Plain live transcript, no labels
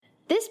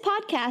This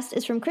podcast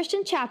is from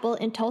Christian Chapel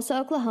in Tulsa,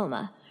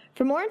 Oklahoma.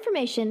 For more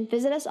information,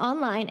 visit us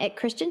online at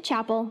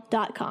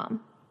christianchapel.com.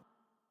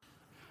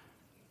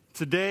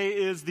 Today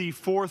is the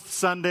fourth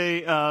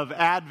Sunday of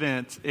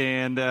Advent,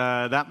 and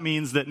that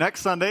means that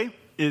next Sunday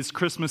is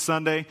Christmas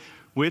Sunday,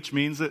 which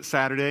means that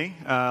Saturday,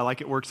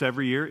 like it works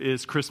every year,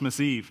 is Christmas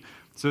Eve.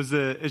 So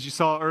as you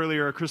saw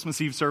earlier, our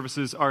Christmas Eve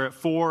services are at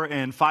 4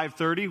 and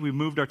 5:30. We've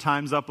moved our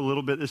times up a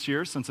little bit this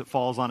year since it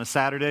falls on a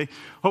Saturday.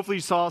 Hopefully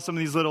you saw some of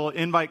these little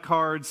invite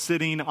cards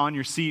sitting on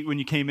your seat when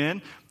you came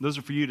in. Those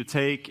are for you to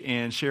take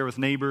and share with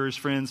neighbors,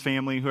 friends,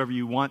 family, whoever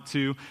you want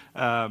to.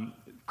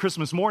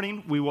 Christmas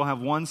morning, we will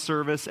have one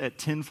service at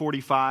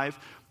 10:45.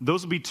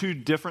 Those will be two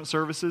different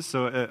services.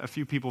 So a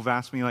few people have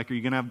asked me, like, are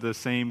you going to have the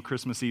same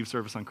Christmas Eve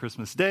service on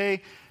Christmas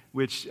Day?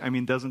 Which, I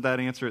mean, doesn't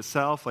that answer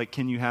itself? Like,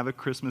 can you have a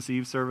Christmas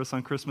Eve service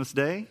on Christmas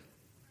Day?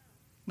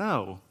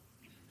 No.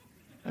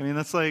 I mean,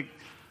 it's like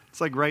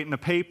writing a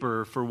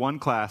paper for one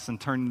class and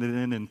turning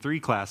it in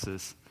 3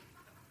 classes,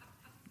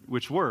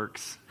 which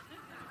works.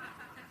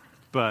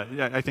 But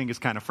I think it's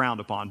kind of frowned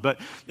upon. But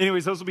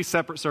anyways, those will be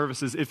separate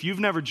services. If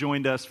you've never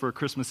joined us for a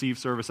Christmas Eve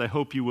service, I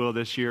hope you will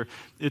this year.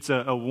 It's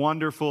a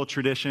wonderful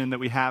tradition that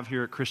we have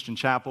here at Christian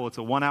Chapel. It's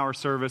a 1-hour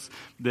service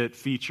that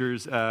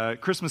features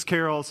Christmas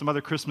carols, some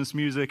other Christmas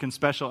music and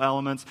special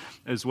elements,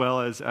 as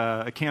well as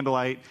a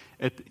candlelighting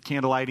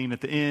at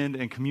the end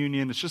and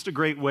communion. It's just a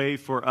great way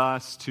for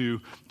us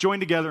to join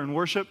together in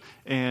worship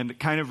and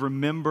kind of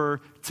remember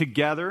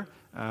together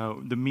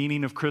the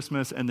meaning of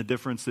Christmas and the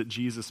difference that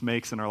Jesus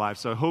makes in our lives.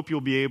 So I hope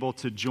you'll be able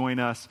to join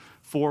us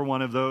for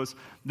one of those.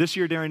 This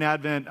year during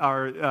Advent,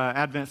 our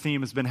Advent theme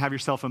has been Have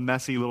Yourself a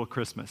Messy Little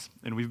Christmas.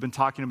 And we've been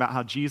talking about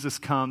how Jesus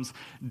comes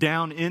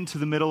down into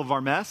the middle of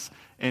our mess,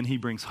 and he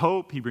brings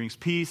hope, he brings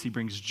peace, he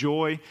brings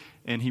joy,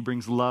 and he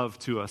brings love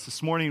to us.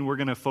 This morning we're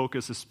going to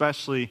focus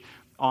especially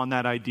on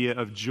that idea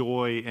of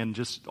joy and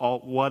just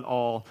what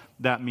all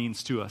that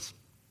means to us.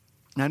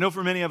 I know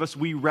for many of us,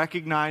 we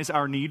recognize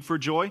our need for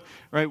joy,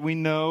 right? We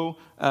know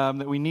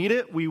that we need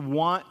it, we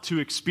want to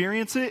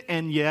experience it,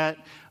 and yet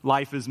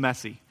life is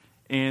messy.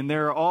 And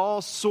there are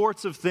all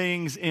sorts of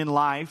things in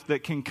life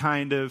that can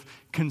kind of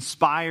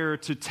conspire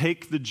to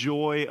take the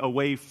joy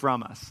away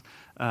from us.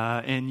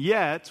 And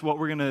yet, what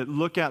we're going to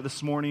look at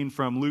this morning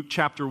from Luke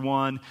chapter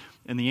 1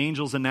 and the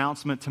angel's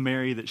announcement to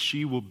Mary that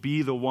she will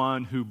be the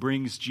one who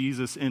brings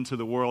Jesus into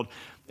the world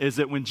is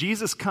that when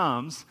Jesus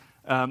comes,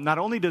 not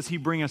only does he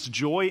bring us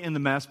joy in the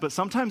mess, but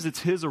sometimes it's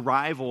his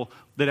arrival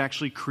that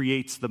actually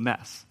creates the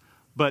mess.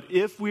 But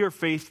if we are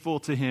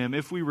faithful to him,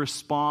 if we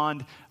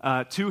respond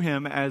to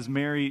him as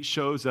Mary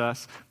shows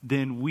us,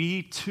 then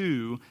we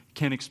too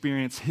can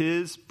experience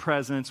his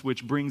presence,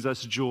 which brings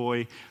us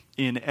joy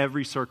in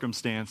every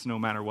circumstance, no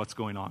matter what's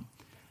going on.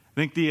 I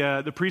think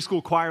the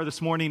preschool choir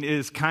this morning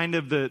is kind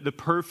of the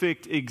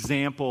perfect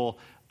example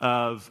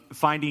of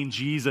finding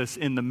Jesus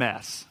in the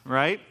mess,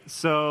 right?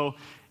 So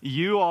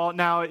you all,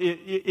 now,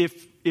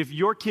 if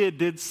your kid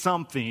did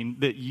something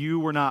that you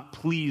were not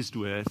pleased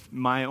with,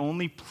 my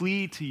only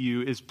plea to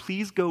you is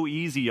please go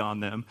easy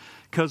on them,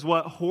 because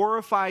what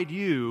horrified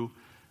you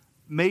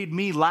made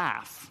me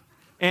laugh.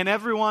 And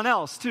everyone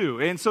else,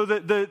 too. And so,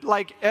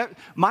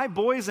 my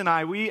boys and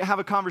I, we have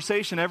a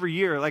conversation every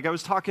year. Like, I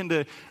was talking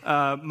to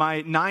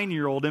my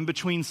 9-year-old in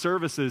between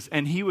services,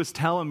 and he was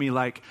telling me,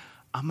 like,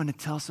 I'm going to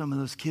tell some of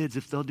those kids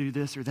if they'll do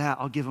this or that,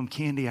 I'll give them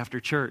candy after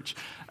church.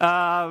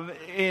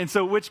 And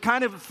so, which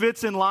kind of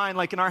fits in line.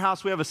 Like in our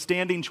house, we have a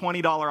standing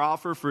 $20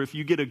 offer for if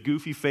you get a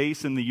goofy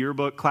face in the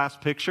yearbook class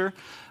picture,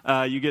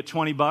 you get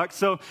 $20.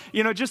 So,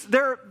 just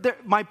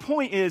my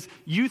point is,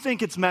 you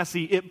think it's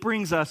messy. It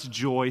brings us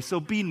joy. So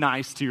be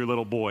nice to your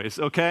little boys,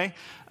 okay?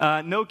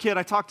 No kid.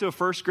 I talked to a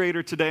first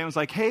grader today. I was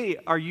like, hey,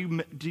 are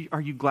you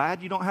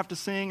glad you don't have to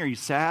sing? Are you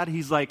sad?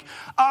 He's like,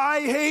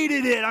 I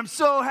hated it. I'm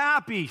so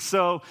happy.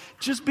 So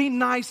just be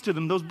nice to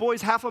them. Those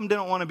boys, half of them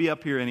didn't want to be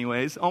up here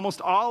anyways.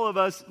 Almost all of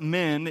us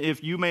men,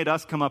 if you made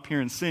us come up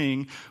here and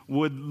sing,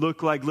 would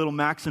look like little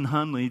Max and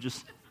Hunley,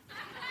 just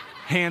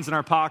hands in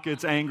our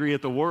pockets, angry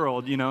at the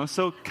world,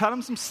 So cut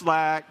them some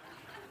slack.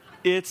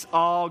 It's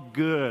all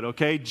good,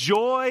 okay?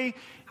 Joy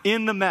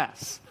in the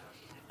mess.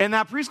 And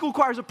that preschool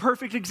choir is a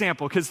perfect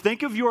example, because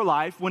think of your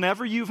life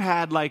whenever you've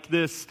had like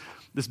this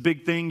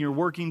big thing you're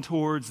working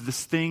towards,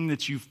 this thing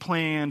that you've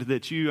planned,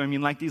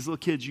 like these little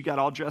kids, you got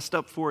all dressed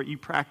up for it, you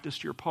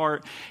practiced your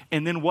part,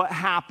 and then what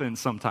happens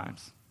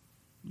sometimes?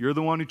 You're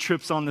the one who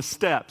trips on the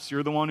steps.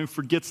 You're the one who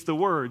forgets the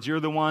words. You're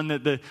the one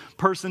that the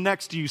person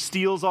next to you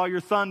steals all your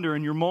thunder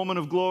and your moment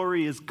of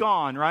glory is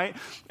gone, right?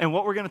 And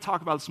what we're going to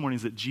talk about this morning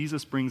is that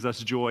Jesus brings us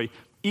joy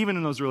even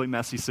in those really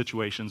messy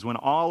situations, when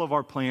all of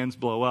our plans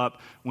blow up,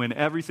 when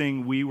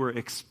everything we were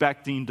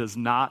expecting does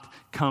not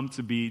come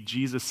to be.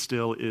 Jesus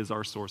still is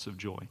our source of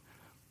joy.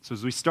 So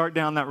as we start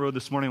down that road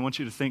this morning, I want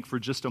you to think for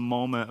just a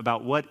moment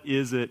about what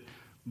is it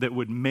that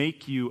would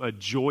make you a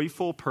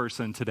joyful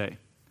person today.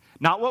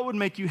 Not what would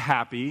make you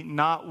happy,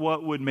 not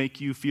what would make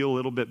you feel a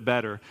little bit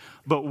better,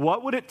 but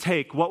what would it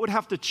take, what would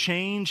have to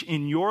change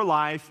in your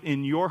life,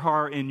 in your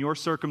heart, in your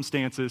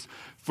circumstances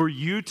for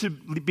you to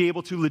be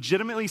able to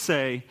legitimately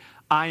say,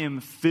 I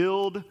am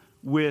filled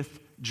with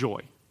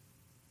joy.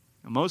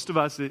 Now, most of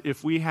us,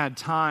 if we had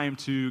time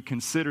to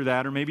consider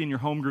that, or maybe in your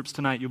home groups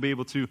tonight, you'll be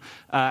able to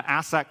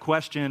ask that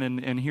question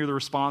and hear the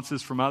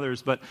responses from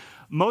others. But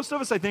most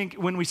of us, I think,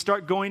 when we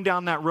start going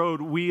down that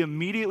road, we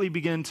immediately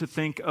begin to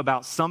think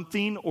about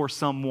something or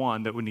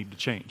someone that would need to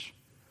change.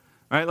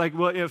 Right? Like,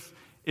 well,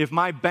 if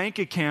my bank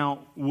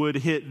account would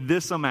hit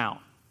this amount,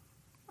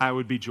 I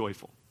would be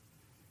joyful.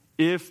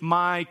 If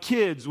my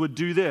kids would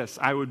do this,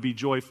 I would be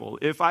joyful.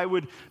 If I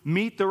would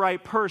meet the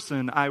right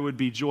person, I would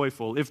be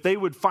joyful. If they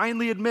would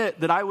finally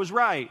admit that I was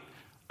right,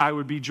 I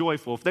would be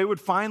joyful. If they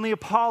would finally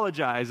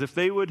apologize, if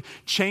they would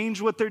change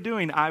what they're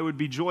doing, I would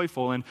be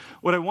joyful. And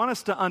what I want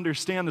us to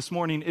understand this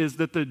morning is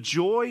that the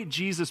joy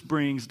Jesus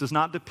brings does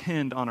not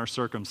depend on our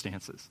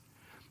circumstances.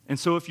 And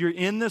so if you're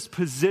in this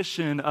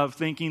position of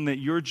thinking that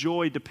your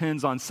joy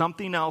depends on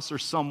something else or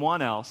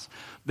someone else,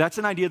 that's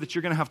an idea that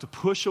you're going to have to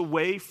push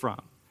away from,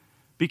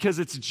 because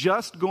it's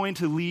just going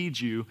to lead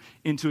you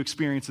into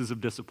experiences of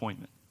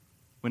disappointment.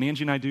 When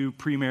Angie and I do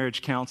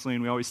pre-marriage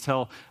counseling, we always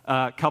tell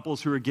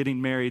couples who are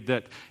getting married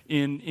that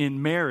in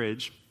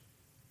marriage,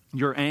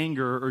 your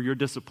anger or your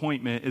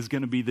disappointment is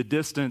going to be the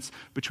distance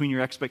between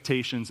your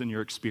expectations and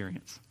your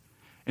experience.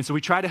 And so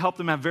we try to help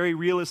them have very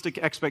realistic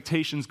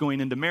expectations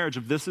going into marriage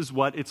of this is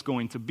what it's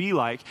going to be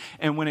like.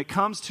 And when it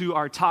comes to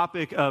our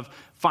topic of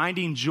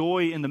finding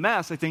joy in the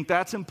mess, I think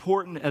that's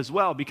important as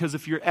well, because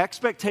if your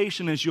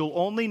expectation is you'll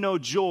only know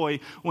joy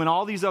when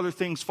all these other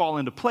things fall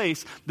into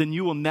place, then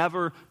you will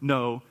never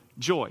know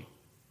joy.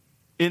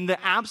 In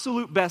the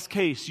absolute best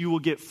case, you will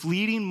get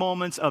fleeting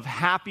moments of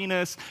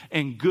happiness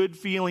and good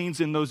feelings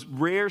in those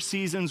rare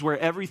seasons where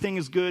everything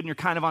is good and you're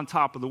kind of on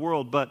top of the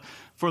world. But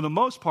for the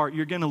most part,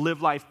 you're going to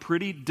live life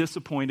pretty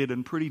disappointed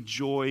and pretty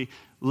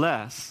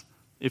joyless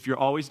if you're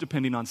always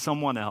depending on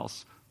someone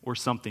else or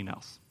something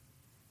else.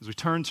 As we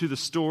turn to the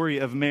story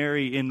of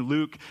Mary in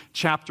Luke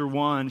chapter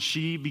 1,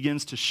 she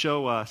begins to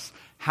show us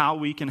how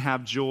we can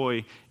have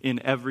joy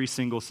in every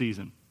single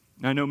season.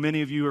 Now, I know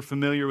many of you are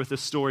familiar with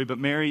this story, but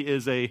Mary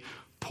is a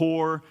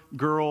poor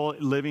girl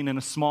living in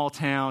a small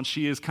town.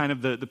 She is kind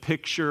of the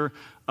picture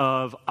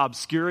of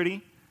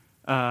obscurity.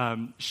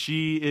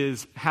 She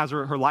has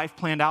her life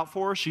planned out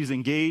for her. She's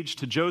engaged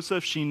to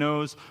Joseph. She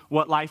knows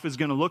what life is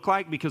going to look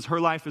like because her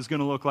life is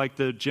going to look like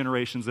the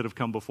generations that have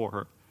come before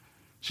her.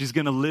 She's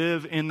going to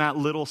live in that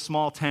little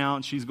small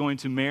town. She's going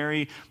to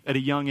marry at a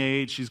young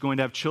age. She's going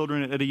to have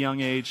children at a young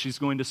age. She's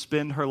going to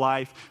spend her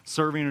life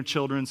serving her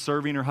children,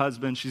 serving her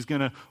husband. She's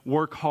going to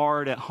work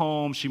hard at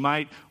home. She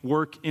might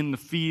work in the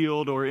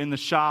field or in the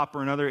shop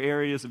or in other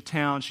areas of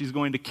town. She's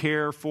going to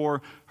care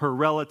for her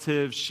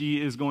relatives.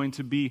 She is going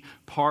to be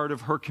part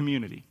of her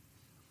community.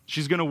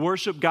 She's going to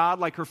worship God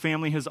like her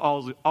family has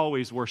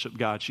always worshiped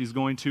God. She's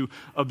going to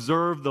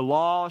observe the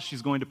law.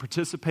 She's going to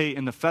participate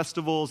in the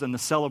festivals and the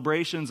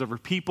celebrations of her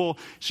people.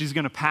 She's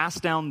going to pass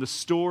down the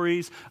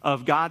stories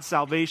of God's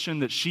salvation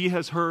that she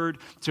has heard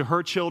to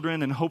her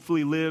children and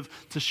hopefully live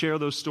to share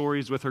those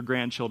stories with her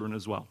grandchildren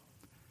as well.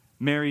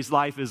 Mary's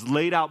life is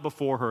laid out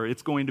before her.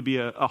 It's going to be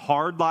a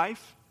hard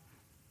life,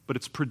 but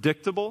it's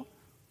predictable,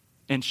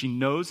 and she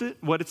knows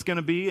what it's going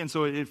to be, and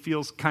so it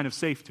feels kind of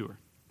safe to her.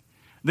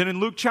 Then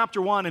in Luke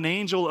chapter 1, an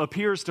angel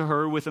appears to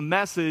her with a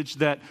message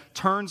that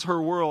turns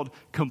her world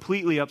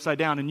completely upside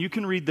down. And you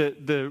can read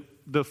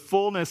the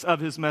fullness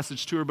of his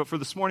message to her, but for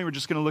this morning, we're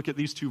just going to look at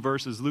these two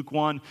verses, Luke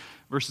 1,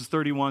 verses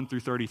 31 through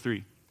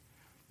 33.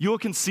 You will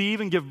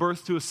conceive and give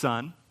birth to a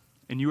son,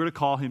 and you are to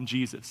call him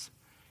Jesus.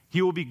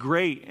 He will be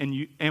great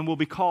and will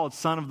be called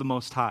Son of the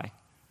Most High.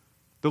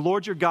 The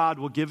Lord your God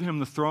will give him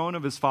the throne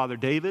of his father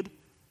David,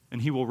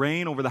 and he will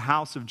reign over the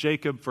house of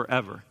Jacob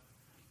forever.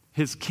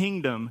 His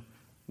kingdom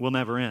will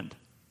never end.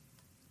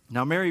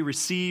 Now, Mary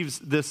receives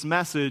this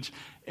message,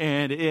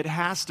 and it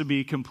has to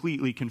be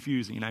completely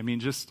confusing. I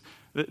mean,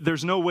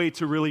 there's no way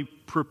to really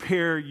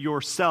prepare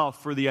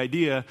yourself for the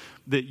idea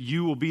that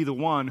you will be the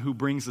one who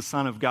brings the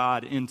Son of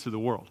God into the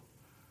world.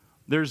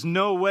 There's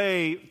no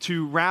way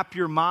to wrap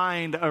your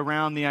mind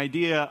around the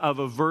idea of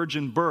a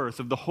virgin birth,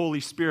 of the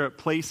Holy Spirit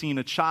placing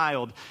a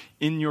child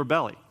in your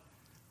belly.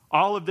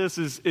 All of this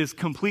is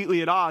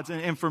completely at odds.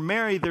 And for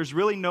Mary, there's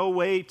really no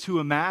way to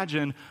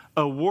imagine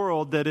a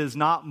world that is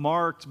not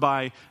marked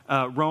by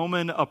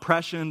Roman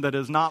oppression, that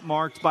is not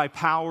marked by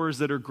powers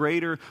that are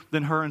greater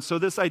than her. And so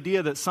this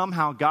idea that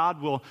somehow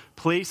God will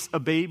place a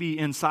baby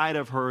inside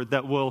of her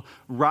that will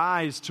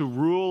rise to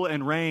rule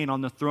and reign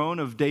on the throne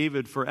of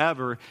David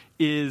forever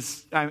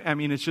is,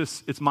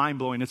 it's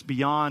mind-blowing. It's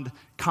beyond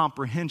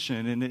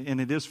comprehension,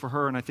 and it is for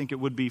her, and I think it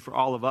would be for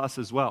all of us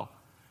as well.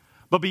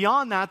 But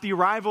beyond that, the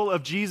arrival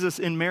of Jesus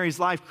in Mary's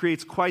life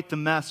creates quite the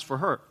mess for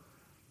her.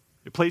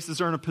 It places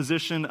her in a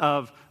position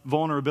of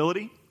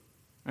vulnerability.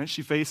 Right?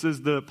 She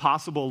faces the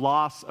possible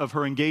loss of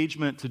her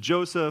engagement to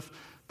Joseph,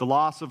 the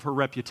loss of her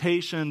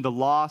reputation, the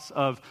loss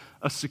of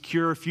a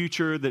secure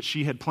future that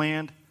she had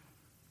planned,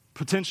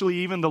 potentially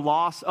even the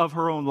loss of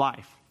her own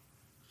life.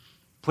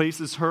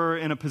 Places her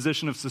in a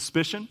position of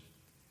suspicion,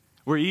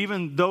 where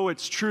even though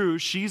it's true,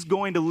 she's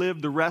going to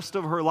live the rest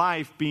of her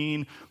life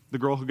being the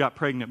girl who got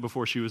pregnant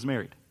before she was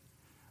married.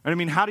 Right? I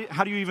mean, how do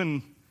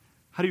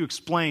you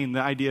explain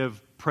the idea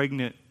of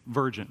pregnant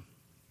virgin?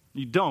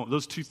 You don't.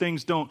 Those two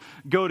things don't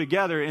go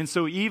together. And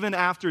so even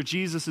after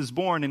Jesus is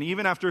born, and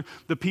even after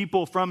the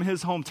people from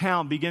his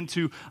hometown begin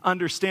to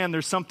understand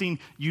there's something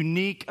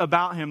unique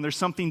about him, there's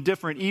something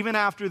different, even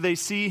after they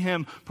see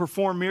him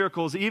perform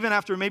miracles, even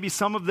after maybe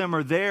some of them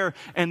are there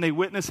and they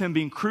witness him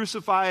being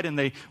crucified and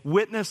they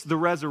witness the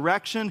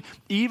resurrection,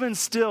 even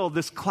still,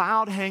 this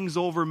cloud hangs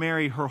over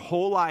Mary her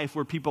whole life,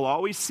 where people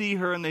always see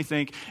her and they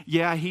think,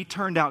 yeah, he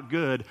turned out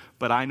good,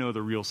 but I know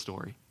the real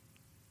story.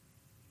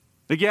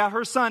 Like, yeah,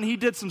 her son, he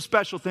did some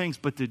special things,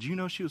 but did you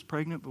know she was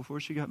pregnant before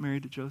she got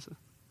married to Joseph?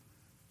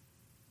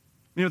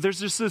 You know, there's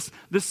just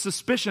this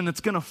suspicion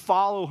that's going to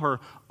follow her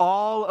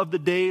all of the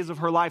days of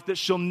her life that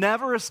she'll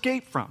never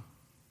escape from.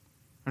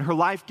 And her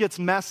life gets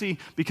messy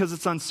because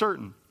it's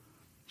uncertain.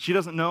 She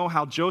doesn't know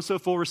how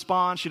Joseph will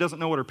respond. She doesn't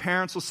know what her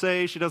parents will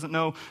say. She doesn't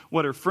know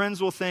what her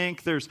friends will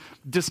think. There's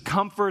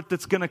discomfort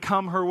that's going to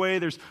come her way.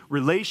 There's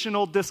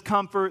relational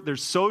discomfort.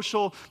 There's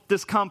social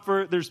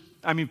discomfort. There's,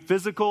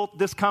 physical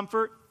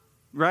discomfort.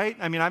 Right?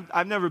 I mean,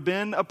 I've never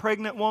been a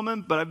pregnant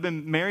woman, but I've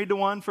been married to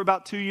one for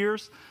about 2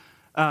 years.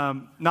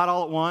 Not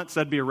all at once,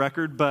 that'd be a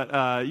record,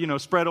 but,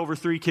 spread over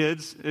 3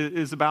 kids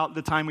is about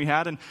the time we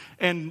had.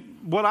 And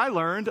what I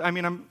learned, I've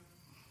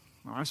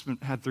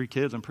had 3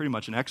 kids, I'm pretty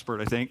much an expert,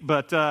 I think,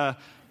 but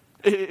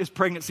is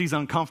pregnancy's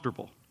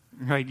uncomfortable,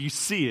 right? You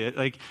see it.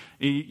 Like,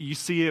 you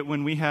see it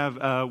when we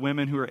have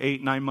women who are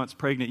 8, 9 months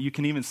pregnant. You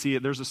can even see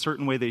it. There's a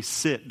certain way they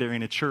sit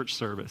during a church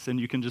service, and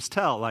you can just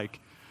tell,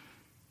 like,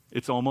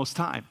 it's almost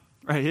time.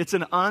 Right? It's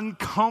an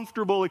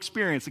uncomfortable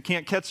experience. They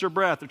can't catch their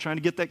breath. They're trying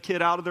to get that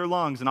kid out of their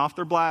lungs and off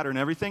their bladder and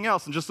everything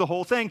else, and just the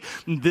whole thing.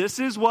 This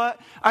is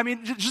what,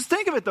 just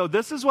think of it though.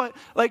 This is what,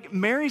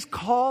 Mary's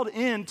called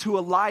into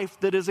a life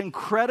that is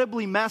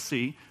incredibly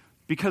messy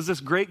because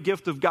this great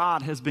gift of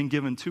God has been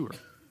given to her.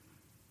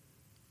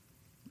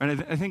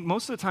 And I think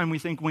most of the time we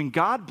think when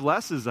God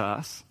blesses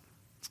us,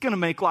 it's going to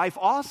make life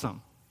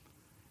awesome.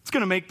 It's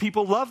going to make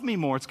people love me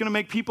more. It's going to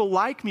make people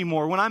like me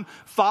more. When I'm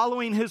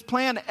following his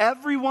plan,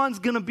 everyone's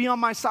going to be on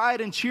my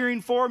side and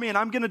cheering for me, and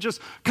I'm going to just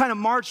kind of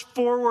march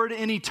forward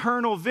in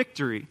eternal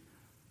victory.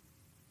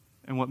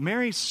 And what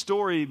Mary's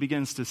story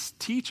begins to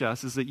teach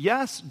us is that,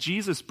 yes,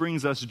 Jesus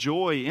brings us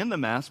joy in the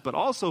mess, but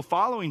also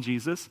following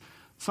Jesus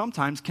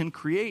sometimes can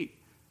create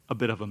a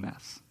bit of a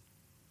mess.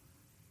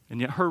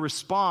 And yet her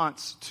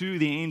response to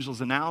the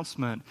angel's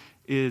announcement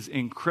is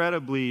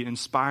incredibly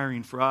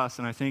inspiring for us,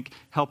 and I think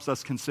helps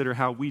us consider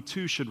how we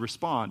too should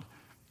respond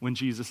when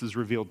Jesus is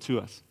revealed to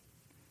us.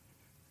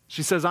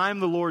 She says, I am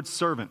the Lord's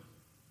servant.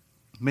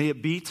 May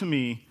it be to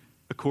me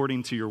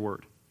according to your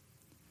word.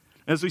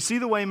 As we see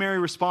the way Mary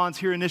responds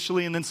here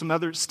initially and then some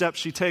other steps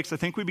she takes, I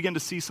think we begin to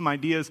see some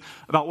ideas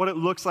about what it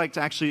looks like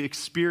to actually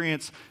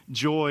experience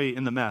joy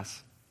in the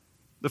mess.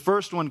 The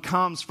first one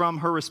comes from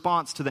her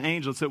response to the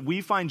angel. It's that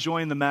we find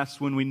joy in the mess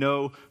when we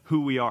know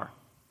who we are.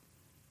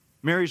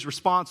 Mary's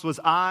response was,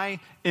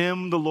 I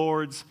am the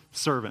Lord's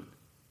servant.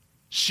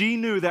 She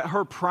knew that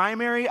her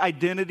primary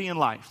identity in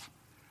life,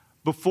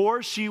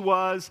 before she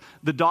was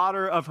the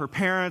daughter of her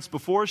parents,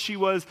 before she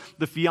was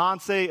the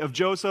fiance of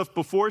Joseph,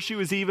 before she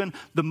was even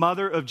the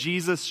mother of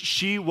Jesus,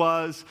 she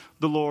was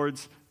the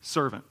Lord's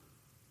servant.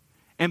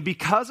 And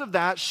because of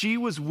that, she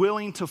was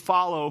willing to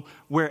follow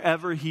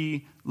wherever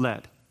he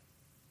led.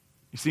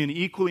 You see, an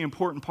equally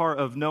important part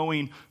of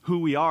knowing who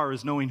we are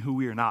is knowing who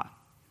we are not.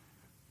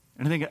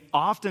 And I think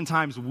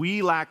oftentimes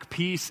we lack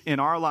peace in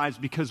our lives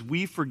because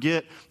we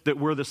forget that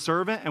we're the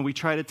servant and we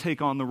try to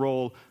take on the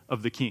role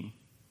of the king.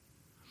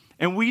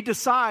 And we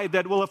decide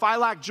that, well, if I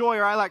lack joy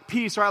or I lack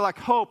peace or I lack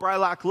hope or I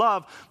lack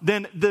love,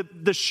 then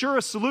the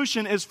surest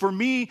solution is for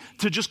me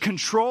to just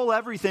control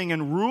everything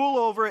and rule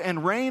over it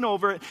and reign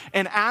over it.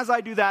 And as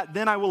I do that,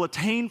 then I will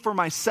attain for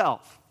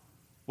myself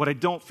what I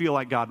don't feel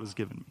like God was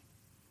giving me.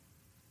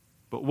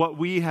 But what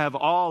we have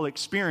all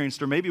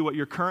experienced, or maybe what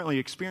you're currently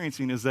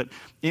experiencing, is that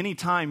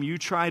anytime you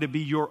try to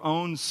be your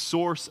own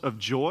source of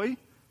joy,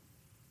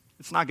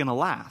 it's not going to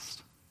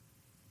last.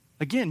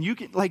 Again, you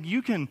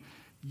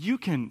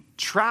can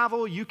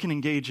travel, you can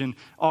engage in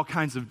all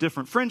kinds of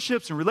different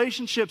friendships and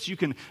relationships, you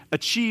can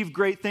achieve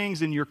great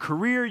things in your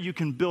career, you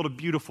can build a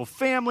beautiful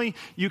family,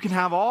 you can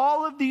have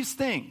all of these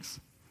things.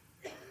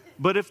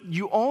 But if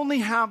you only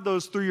have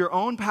those through your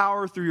own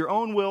power, through your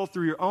own will,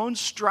 through your own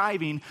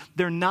striving,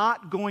 they're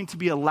not going to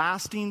be a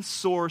lasting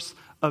source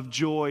of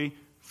joy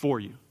for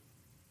you.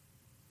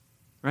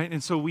 Right?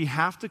 And so we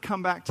have to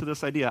come back to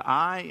this idea.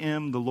 I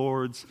am the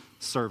Lord's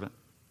servant.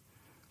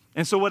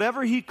 And so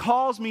whatever he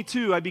calls me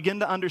to, I begin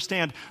to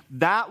understand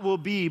that will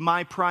be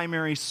my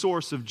primary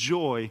source of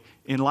joy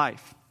in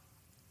life.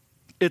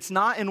 It's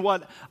not in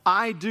what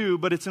I do,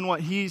 but it's in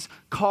what he's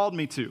called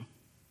me to.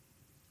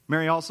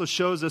 Mary also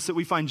shows us that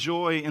we find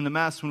joy in the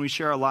mess when we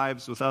share our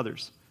lives with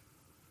others.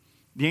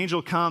 The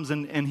angel comes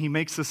and he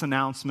makes this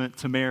announcement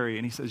to Mary,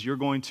 and he says, you're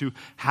going to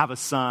have a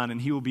son,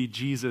 and he will be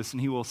Jesus,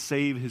 and he will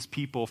save his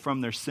people from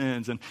their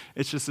sins. And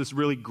it's just this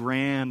really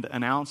grand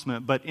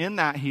announcement. But in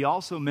that, he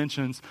also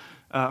mentions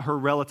her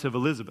relative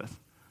Elizabeth.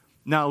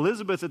 Now,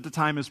 Elizabeth at the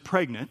time is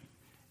pregnant,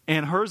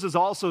 and hers is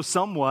also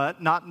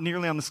somewhat, not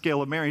nearly on the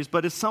scale of Mary's,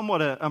 but is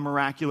somewhat a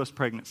miraculous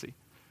pregnancy.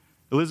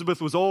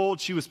 Elizabeth was old.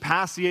 She was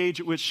past the age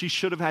at which she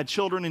should have had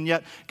children, and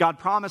yet God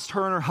promised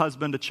her and her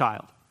husband a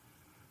child.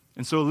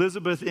 And so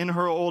Elizabeth, in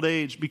her old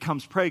age,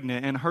 becomes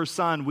pregnant, and her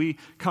son, we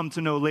come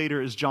to know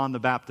later, is John the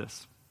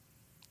Baptist.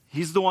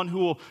 He's the one who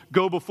will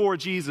go before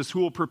Jesus, who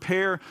will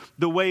prepare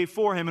the way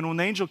for him. And when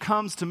the angel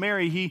comes to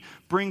Mary, he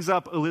brings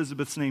up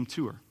Elizabeth's name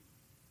to her.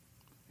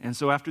 And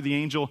so after the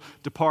angel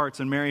departs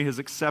and Mary has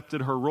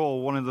accepted her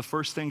role, one of the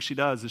first things she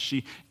does is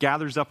she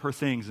gathers up her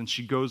things and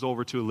she goes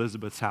over to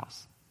Elizabeth's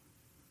house.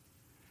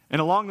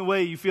 And along the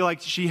way, you feel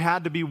like she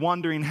had to be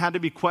wondering, had to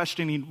be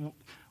questioning,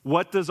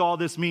 what does all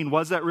this mean?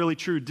 Was that really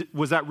true?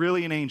 Was that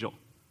really an angel?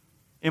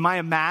 Am I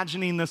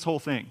imagining this whole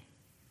thing?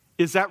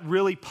 Is that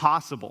really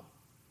possible?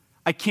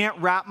 I can't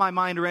wrap my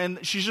mind around.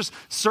 And she's just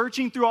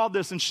searching through all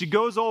this, and she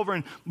goes over,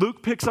 and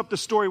Luke picks up the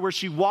story where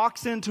she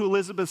walks into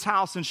Elizabeth's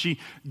house and she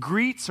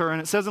greets her.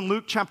 And it says in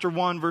Luke chapter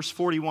 1, verse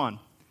 41,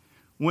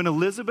 when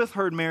Elizabeth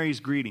heard Mary's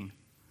greeting,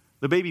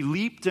 the baby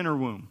leaped in her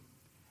womb.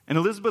 And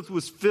Elizabeth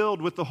was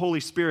filled with the Holy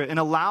Spirit. In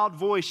a loud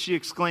voice she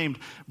exclaimed,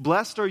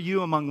 "Blessed are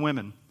you among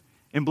women,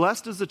 and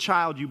blessed is the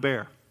child you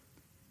bear.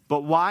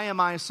 But why am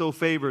I so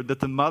favored that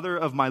the mother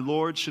of my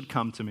Lord should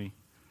come to me?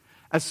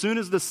 As soon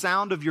as the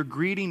sound of your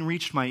greeting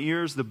reached my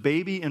ears, the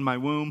baby in my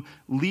womb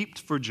leaped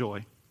for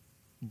joy.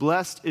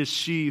 Blessed is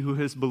she who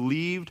has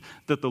believed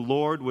that the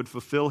Lord would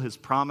fulfill his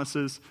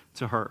promises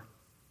to her."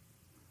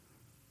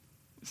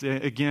 See,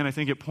 again, I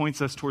think it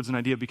points us towards an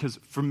idea, because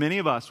for many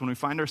of us, when we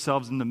find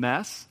ourselves in the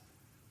mess,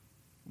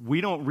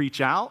 we don't reach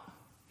out,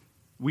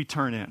 we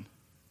turn in.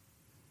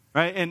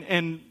 Right?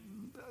 And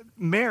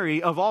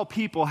Mary, of all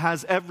people,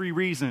 has every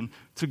reason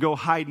to go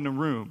hide in a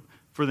room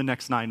for the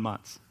next 9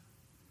 months.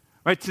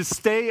 Right, to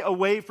stay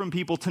away from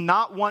people, to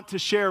not want to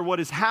share what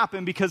has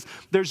happened because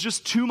there's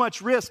just too much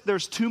risk,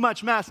 there's too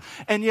much mess.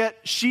 And yet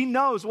she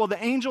knows, well,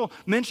 the angel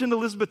mentioned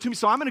Elizabeth to me,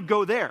 so I'm going to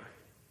go there.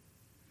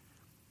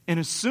 And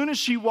as soon as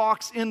she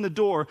walks in the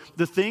door,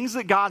 the things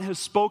that God has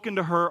spoken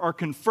to her are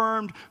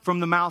confirmed from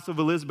the mouth of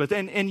Elizabeth.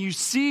 And you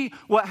see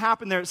what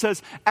happened there. It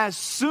says, as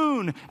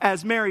soon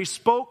as Mary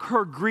spoke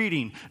her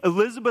greeting,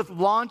 Elizabeth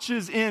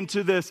launches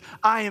into this,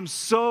 "I am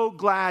so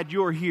glad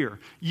you're here.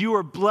 You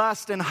are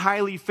blessed and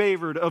highly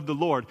favored of the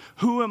Lord.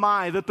 Who am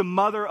I that the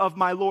mother of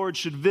my Lord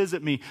should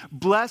visit me?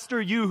 Blessed are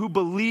you who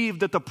believe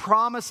that the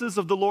promises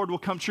of the Lord will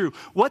come true."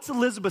 What's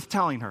Elizabeth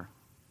telling her?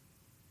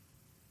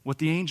 What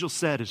the angel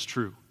said is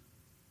true.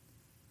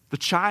 The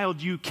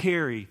child you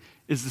carry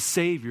is the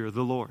Savior,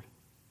 the Lord.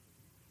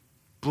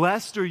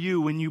 Blessed are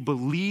you when you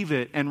believe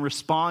it and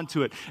respond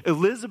to it.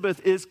 Elizabeth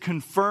is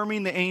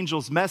confirming the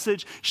angel's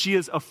message. She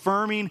is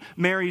affirming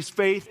Mary's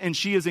faith, and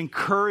she is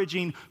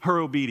encouraging her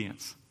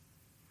obedience.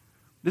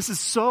 This is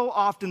so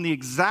often the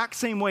exact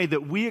same way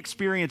that we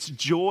experience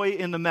joy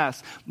in the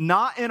mess,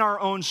 not in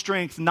our own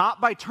strength, not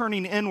by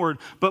turning inward,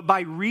 but by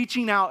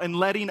reaching out and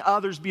letting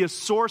others be a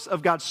source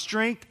of God's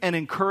strength and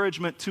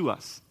encouragement to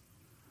us.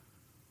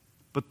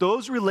 But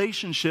those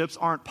relationships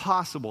aren't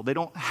possible. They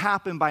don't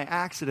happen by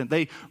accident.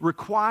 They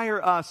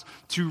require us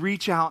to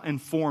reach out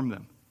and form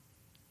them.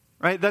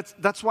 Right?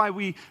 That's why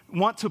we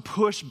want to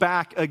push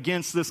back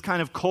against this kind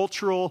of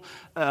cultural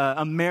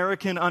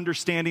American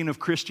understanding of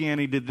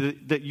Christianity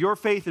that your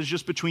faith is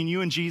just between you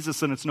and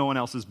Jesus and it's no one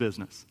else's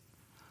business.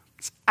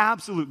 It's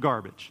absolute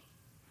garbage.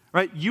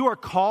 Right? You are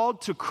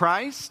called to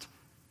Christ,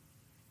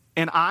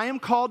 and I am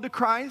called to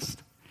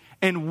Christ,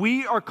 and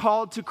we are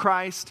called to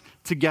Christ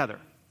together.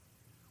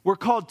 We're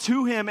called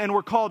to him, and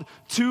we're called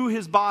to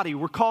his body.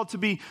 We're called to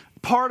be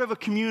part of a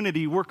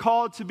community. We're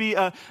called to be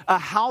a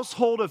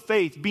household of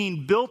faith,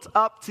 being built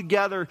up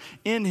together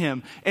in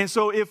him. And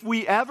so if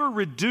we ever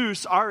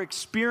reduce our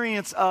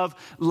experience of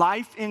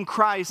life in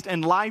Christ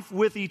and life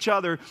with each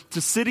other to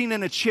sitting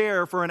in a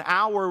chair for an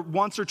hour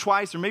once or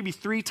twice or maybe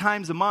 3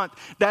 times a month,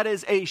 that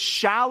is a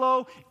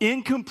shallow,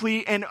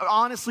 incomplete, and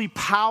honestly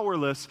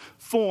powerless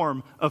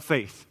form of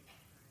faith.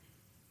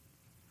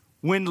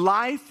 When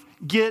life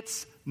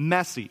gets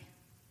messy,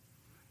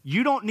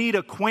 you don't need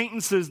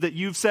acquaintances that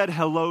you've said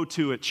hello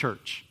to at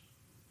church.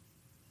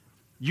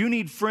 You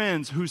need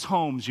friends whose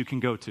homes you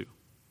can go to.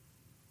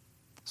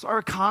 So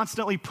we're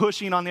constantly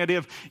pushing on the idea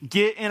of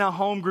get in a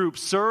home group,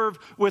 serve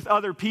with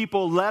other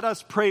people, let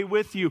us pray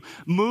with you,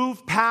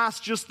 move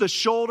past just the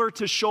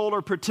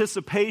shoulder-to-shoulder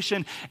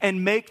participation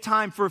and make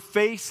time for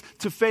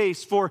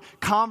face-to-face, for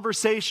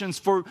conversations,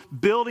 for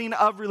building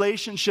of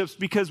relationships,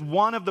 because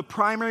one of the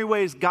primary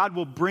ways God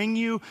will bring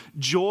you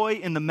joy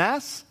in the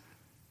mess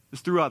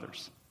is through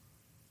others.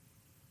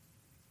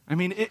 I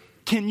mean,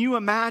 can you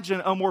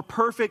imagine a more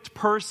perfect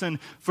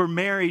person for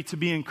Mary to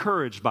be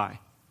encouraged by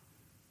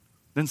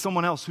than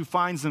someone else who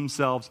finds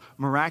themselves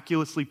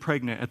miraculously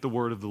pregnant at the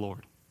word of the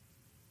Lord?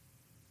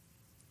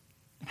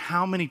 And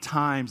how many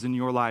times in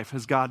your life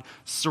has God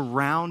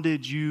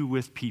surrounded you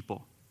with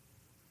people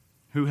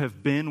who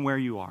have been where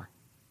you are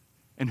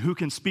and who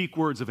can speak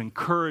words of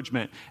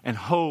encouragement and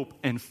hope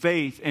and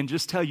faith and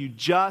just tell you,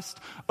 just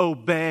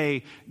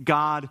obey,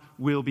 God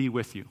will be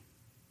with you?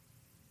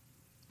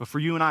 But for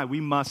you and I,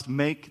 we must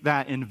make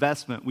that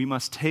investment. We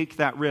must take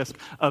that risk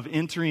of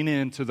entering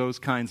into those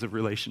kinds of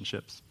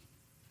relationships.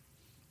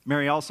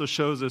 Mary also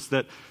shows us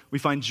that we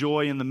find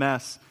joy in the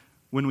mess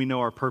when we know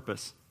our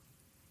purpose.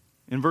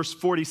 In verse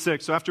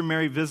 46, so after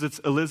Mary visits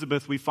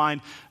Elizabeth, we find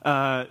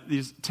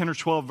these 10 or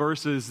 12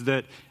 verses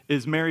that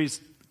is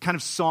Mary's kind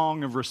of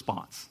song of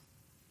response.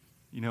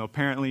 You know,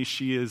 apparently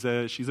she's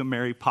a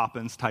Mary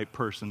Poppins type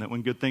person, that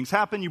when good things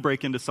happen, you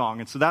break into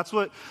song. And so that's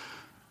what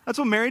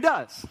Mary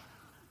does,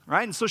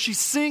 right? And so she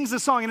sings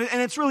this song, and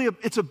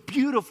it's a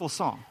beautiful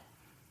song.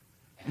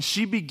 And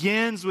she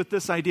begins with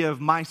this idea of,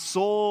 my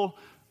soul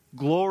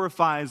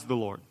glorifies the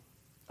Lord.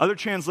 Other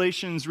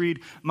translations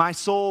read, my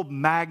soul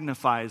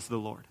magnifies the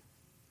Lord.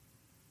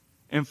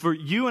 And for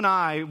you and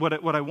I,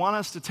 what I want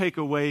us to take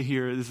away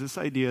here is this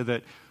idea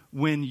that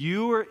when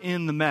you are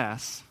in the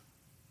mess,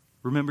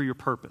 remember your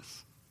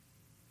purpose.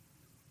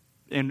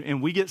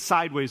 And we get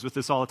sideways with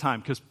this all the time,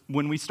 because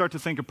when we start to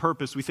think of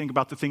purpose, we think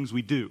about the things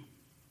we do,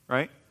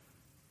 right?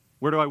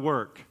 Where do I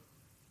work?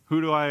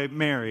 Who do I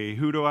marry?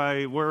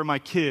 Where are my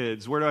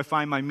kids? Where do I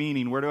find my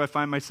meaning? Where do I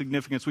find my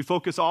significance? We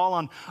focus all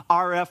on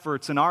our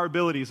efforts and our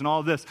abilities and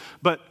all of this.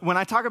 But when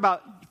I talk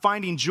about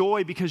finding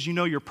joy because you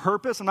know your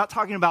purpose, I'm not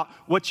talking about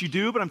what you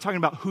do, but I'm talking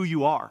about who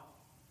you are.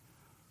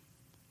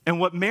 And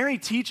what Mary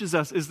teaches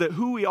us is that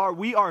who we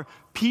are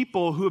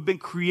people who have been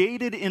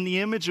created in the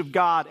image of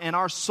God, and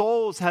our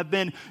souls have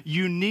been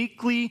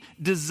uniquely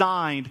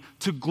designed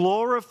to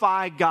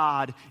glorify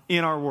God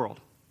in our world.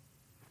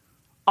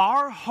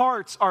 Our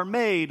hearts are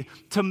made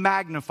to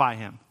magnify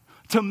him,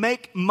 to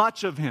make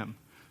much of him,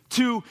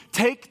 to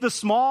take the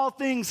small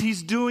things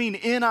he's doing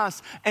in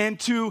us and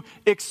to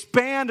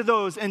expand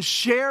those and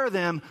share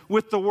them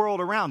with the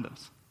world around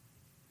us.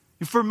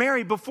 For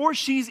Mary, before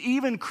she's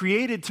even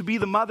created to be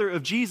the mother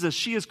of Jesus,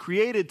 she is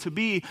created to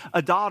be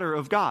a daughter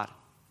of God.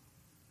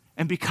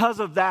 And because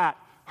of that,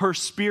 her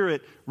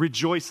spirit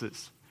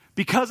rejoices.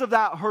 Because of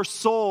that, her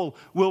soul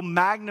will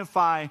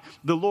magnify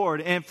the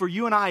Lord. And for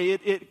you and I,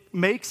 it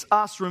makes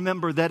us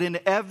remember that in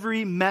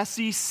every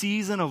messy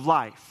season of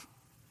life,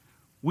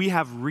 we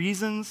have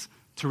reasons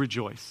to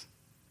rejoice.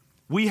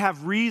 We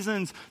have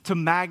reasons to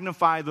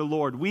magnify the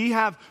Lord. We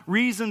have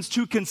reasons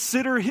to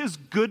consider his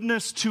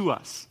goodness to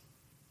us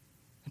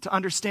and to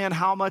understand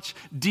how much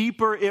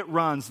deeper it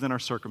runs than our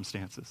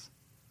circumstances.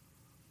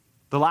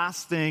 The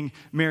last thing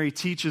Mary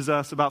teaches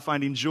us about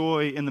finding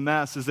joy in the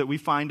mess is that we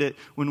find it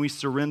when we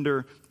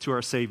surrender to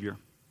our Savior.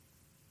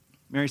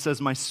 Mary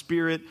says, my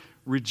spirit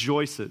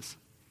rejoices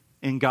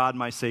in God,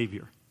 my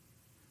Savior.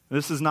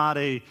 This is not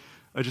a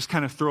just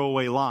kind of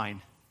throwaway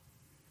line.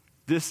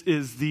 This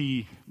is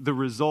the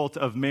result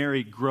of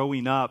Mary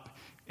growing up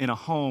in a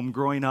home,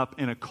 growing up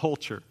in a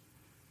culture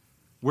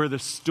where the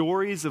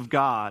stories of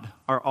God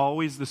are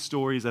always the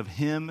stories of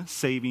him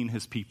saving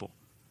his people.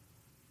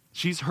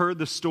 She's heard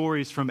the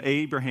stories from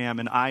Abraham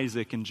and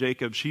Isaac and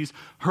Jacob. She's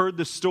heard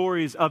the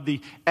stories of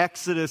the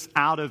Exodus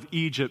out of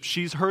Egypt.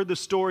 She's heard the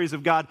stories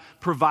of God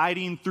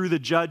providing through the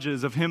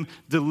judges, of him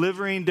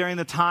delivering during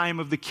the time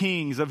of the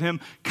kings, of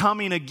him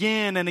coming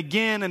again and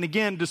again and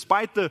again,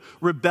 despite the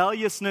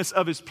rebelliousness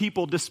of his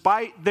people,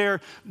 despite their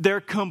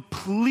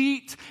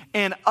complete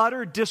and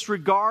utter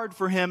disregard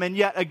for him. And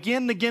yet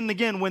again and again and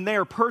again, when they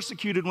are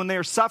persecuted, when they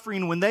are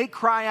suffering, when they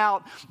cry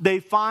out,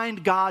 they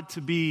find God to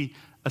be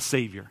a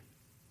Savior.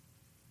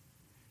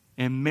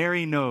 And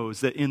Mary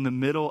knows that in the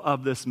middle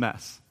of this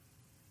mess,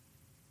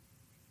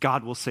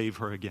 God will save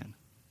her again.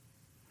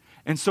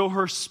 And so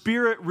her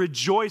spirit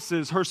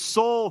rejoices, her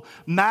soul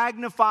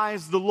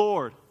magnifies the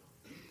Lord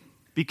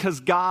because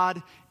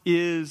God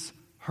is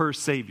her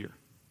Savior.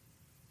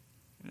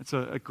 And it's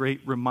a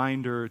great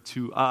reminder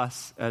to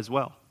us as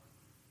well.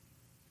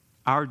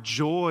 Our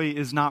joy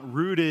is not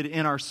rooted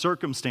in our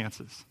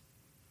circumstances,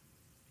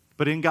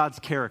 but in God's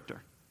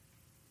character.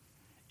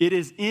 It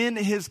is in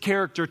his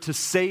character to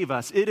save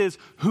us. It is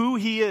who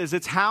he is.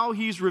 It's how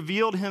he's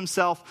revealed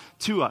himself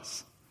to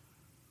us.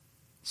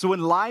 So when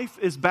life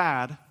is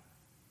bad,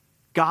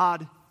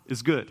 God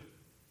is good.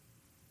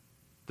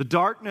 The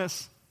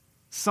darkness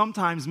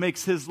sometimes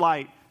makes his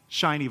light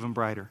shine even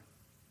brighter.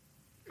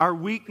 Our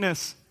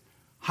weakness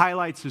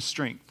highlights his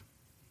strength.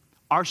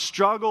 Our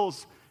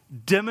struggles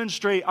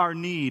demonstrate our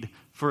need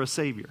for a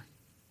Savior.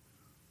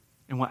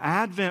 And what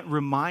Advent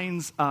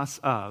reminds us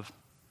of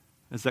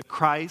is that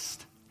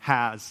Christ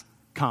has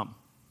come.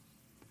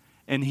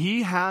 And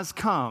he has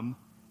come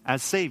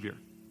as Savior.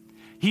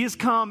 He has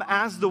come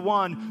as the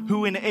one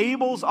who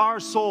enables our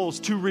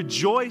souls to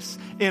rejoice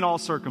in all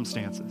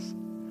circumstances,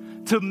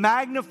 to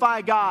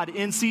magnify God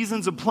in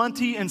seasons of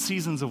plenty and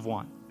seasons of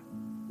want,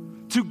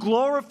 to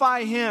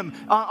glorify him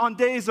on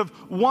days of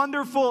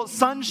wonderful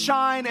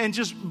sunshine and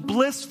just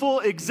blissful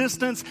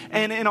existence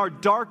and in our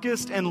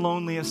darkest and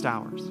loneliest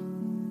hours.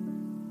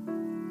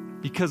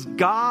 Because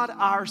God,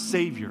 our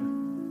Savior,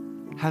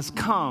 has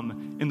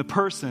come in the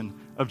person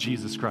of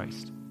Jesus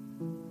Christ.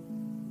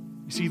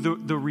 You see,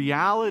 the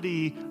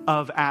reality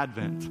of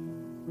Advent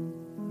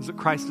is that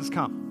Christ has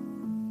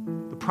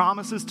come. The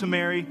promises to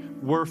Mary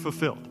were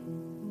fulfilled.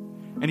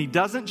 And he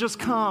doesn't just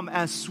come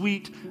as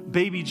sweet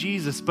baby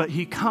Jesus, but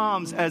he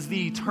comes as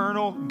the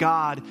eternal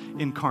God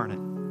incarnate.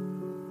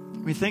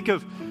 I mean, think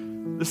of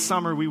this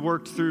summer we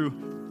worked through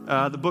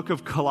the book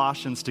of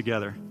Colossians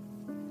together.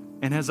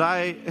 And as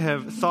I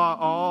have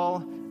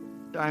thought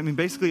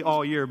basically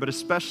all year, but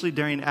especially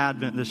during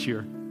Advent this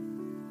year,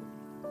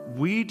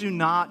 we do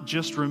not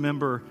just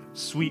remember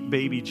sweet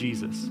baby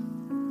Jesus,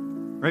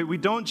 right? We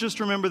don't just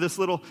remember this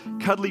little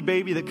cuddly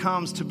baby that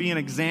comes to be an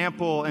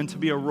example and to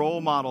be a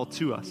role model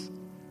to us,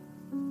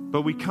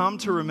 but we come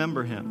to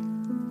remember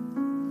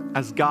him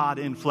as God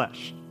in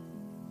flesh.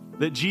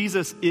 That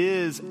Jesus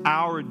is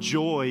our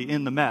joy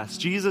in the mess.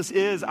 Jesus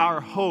is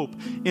our hope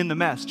in the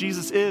mess.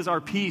 Jesus is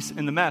our peace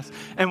in the mess.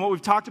 And what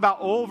we've talked about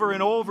over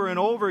and over and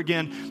over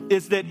again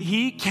is that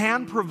he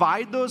can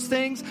provide those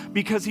things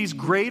because he's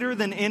greater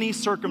than any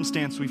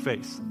circumstance we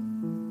face.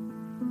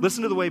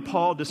 Listen to the way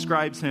Paul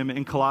describes him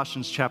in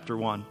Colossians chapter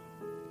 1.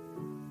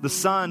 The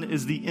Son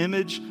is the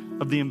image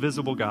of the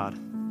invisible God,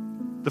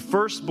 the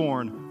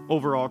firstborn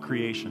over all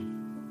creation.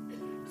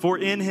 For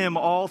in him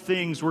all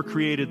things were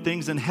created,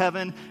 things in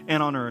heaven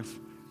and on earth,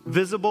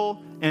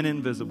 visible and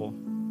invisible.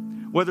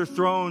 Whether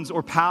thrones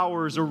or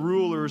powers or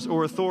rulers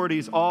or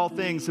authorities, all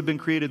things have been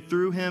created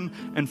through him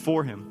and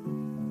for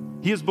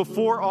him. He is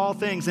before all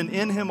things, and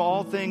in him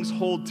all things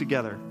hold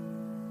together.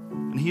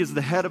 And he is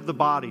the head of the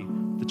body,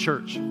 the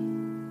church.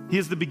 He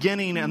is the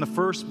beginning and the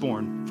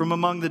firstborn from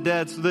among the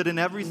dead, so that in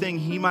everything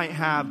he might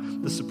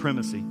have the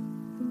supremacy.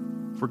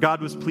 For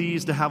God was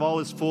pleased to have all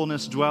his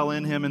fullness dwell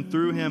in him, and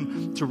through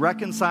him to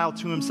reconcile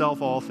to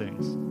himself all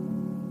things,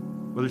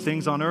 whether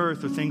things on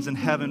earth or things in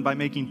heaven, by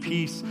making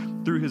peace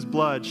through his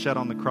blood shed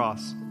on the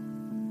cross.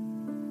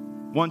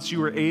 Once you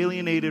were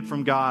alienated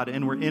from God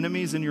and were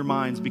enemies in your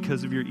minds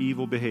because of your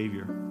evil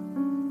behavior.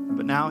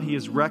 But now he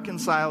has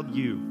reconciled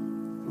you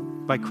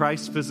by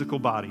Christ's physical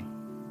body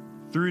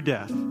through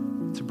death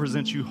to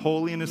present you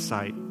holy in his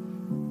sight,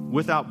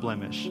 without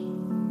blemish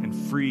and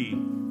free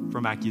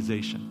from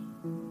accusation.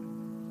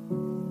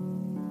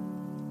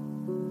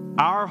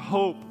 Our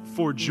hope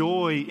for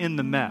joy in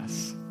the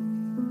mess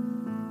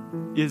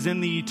is in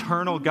the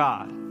eternal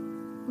God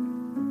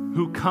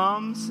who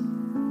comes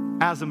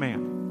as a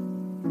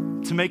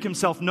man to make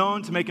himself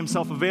known, to make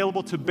himself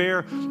available, to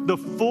bear the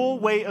full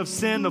weight of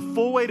sin, the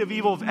full weight of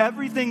evil, of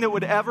everything that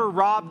would ever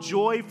rob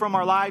joy from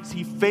our lives.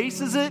 He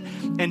faces it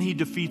and he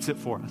defeats it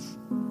for us.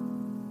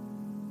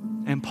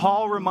 And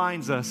Paul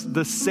reminds us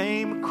the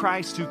same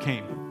Christ who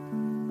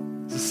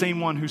came is the same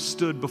one who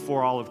stood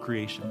before all of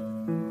creation.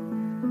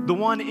 The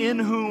one in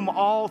whom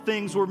all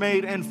things were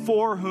made and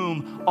for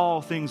whom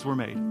all things were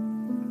made.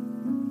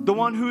 The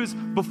one who is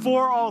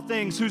before all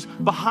things, who's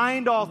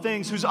behind all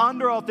things, who's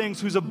under all things,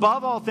 who's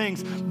above all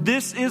things.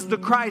 This is the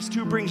Christ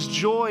who brings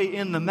joy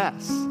in the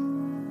mess.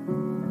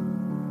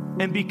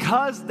 And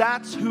because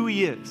that's who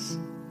he is,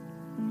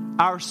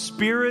 our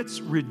spirits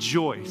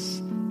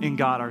rejoice in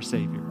God our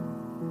Savior.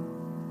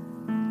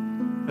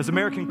 As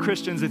American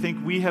Christians, I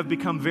think we have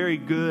become very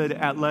good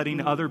at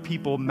letting other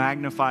people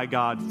magnify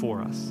God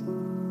for us.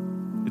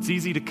 It's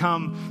easy to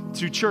come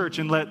to church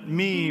and let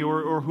me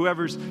or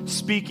whoever's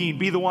speaking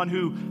be the one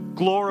who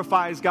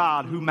glorifies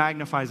God, who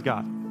magnifies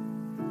God.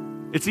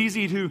 It's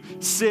easy to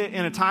sit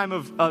in a time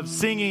of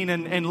singing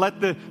and let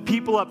the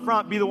people up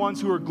front be the ones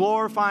who are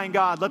glorifying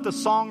God. Let the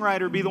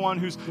songwriter be the one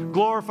who's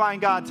glorifying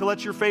God. To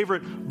let your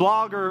favorite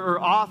blogger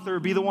or author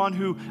be the one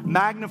who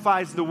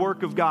magnifies the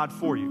work of God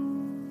for you.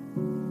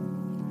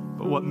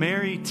 But what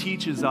Mary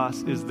teaches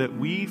us is that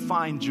we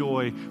find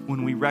joy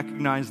when we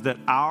recognize that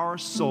our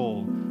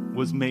soul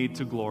was made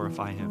to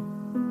glorify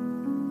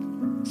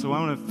him. So I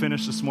want to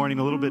finish this morning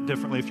a little bit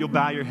differently. If you'll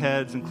bow your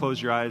heads and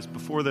close your eyes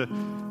before the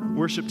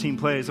worship team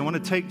plays, I want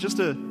to take just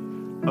a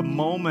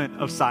moment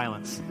of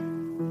silence.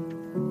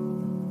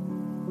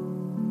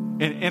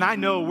 And I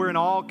know we're in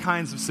all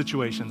kinds of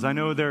situations. I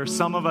know there are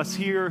some of us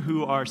here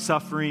who are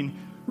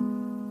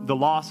suffering the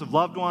loss of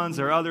loved ones.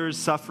 There are others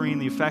suffering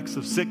the effects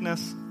of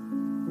sickness.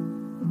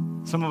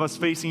 Some of us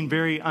facing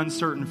very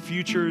uncertain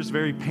futures,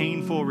 very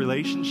painful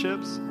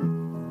relationships.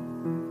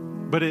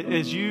 But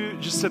as you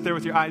just sit there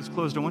with your eyes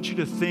closed, I want you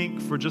to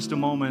think for just a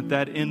moment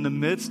that in the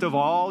midst of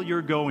all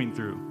you're going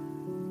through,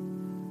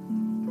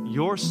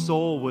 your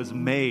soul was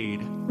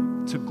made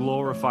to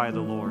glorify the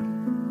Lord.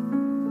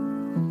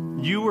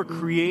 You were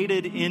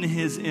created in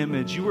his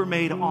image. You were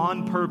made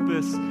on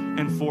purpose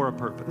and for a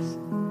purpose.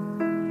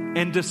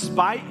 And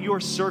despite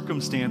your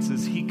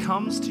circumstances, he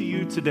comes to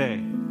you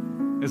today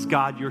as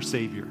God, your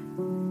Savior.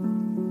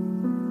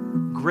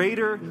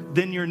 Greater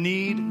than your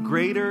need,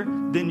 greater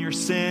than your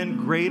sin,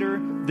 greater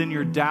than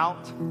your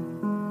doubt.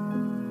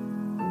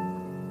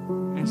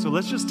 And so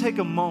let's just take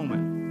a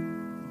moment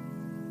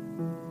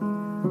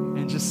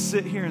and just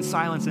sit here in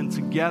silence, and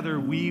together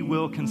we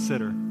will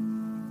consider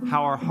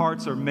how our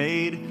hearts are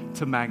made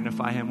to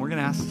magnify him. We're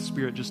going to ask the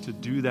Spirit just to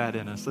do that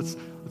in us. Let's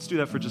do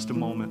that for just a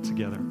moment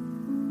together.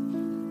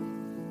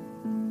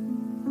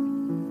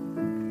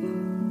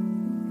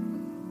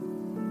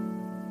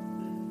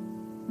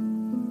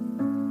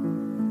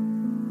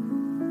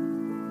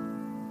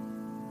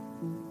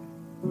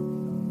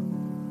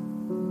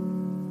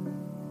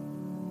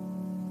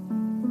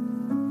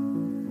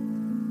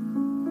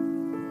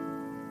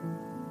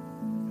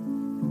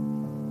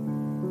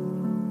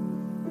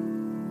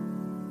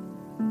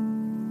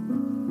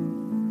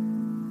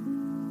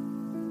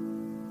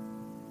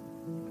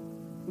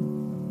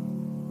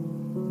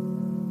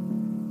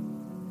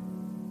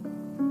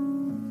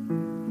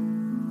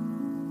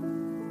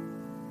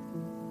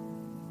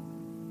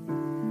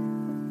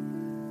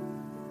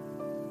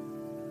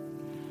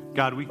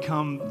 God, we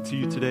come to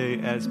you today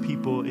as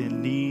people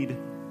in need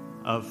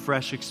of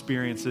fresh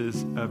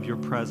experiences of your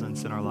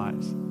presence in our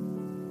lives.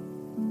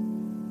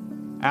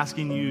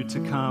 Asking you to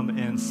come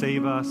and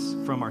save us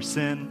from our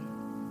sin,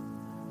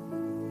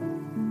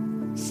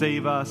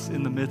 save us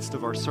in the midst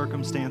of our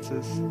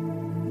circumstances,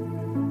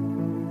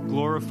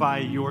 glorify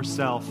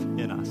yourself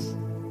in us.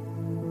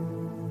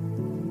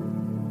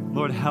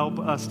 Lord, help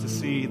us to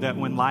see that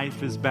when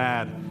life is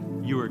bad,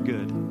 you are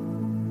good.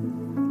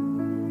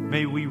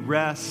 May we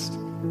rest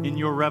in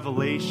your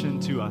revelation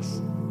to us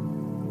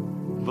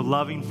of a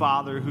loving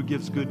Father who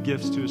gives good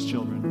gifts to his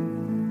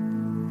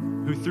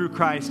children, who through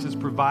Christ has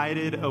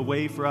provided a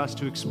way for us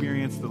to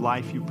experience the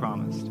life you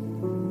promised.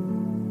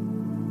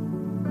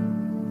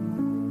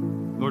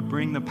 Lord,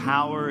 bring the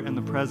power and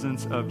the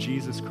presence of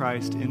Jesus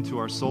Christ into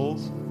our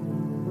souls,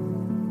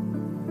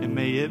 and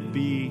may it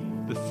be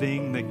the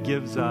thing that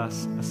gives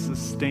us a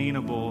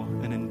sustainable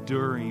and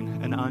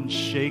enduring and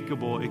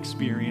unshakable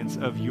experience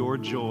of your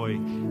joy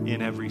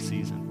in every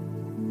season.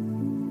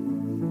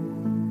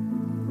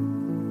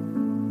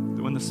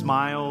 That when the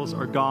smiles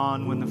are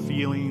gone, when the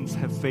feelings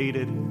have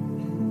faded,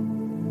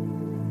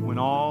 when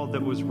all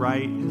that was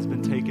right has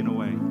been taken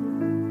away,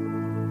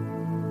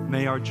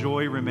 may our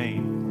joy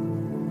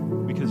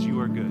remain because you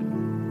are good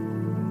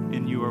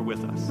and you are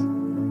with us.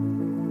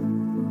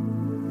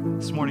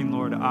 This morning,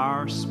 Lord,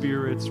 our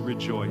spirits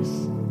rejoice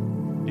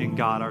in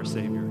God our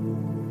Savior.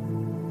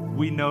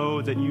 We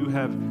know that you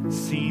have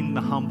seen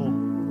the humble.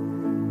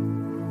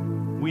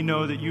 We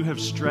know that you have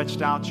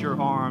stretched out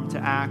your arm to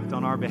act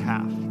on our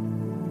behalf.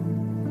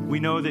 We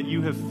know that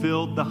you have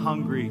filled the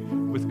hungry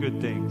with good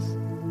things.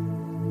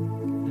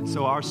 And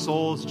so our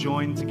souls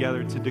join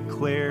together to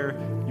declare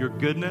your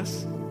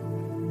goodness,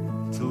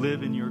 to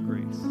live in your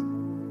grace.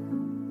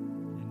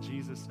 In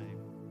Jesus' name.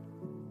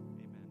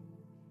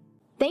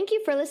 Thank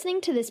you for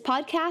listening to this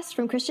podcast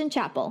from Christian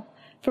Chapel.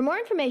 For more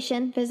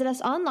information, visit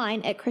us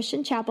online at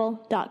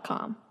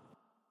christianchapel.com.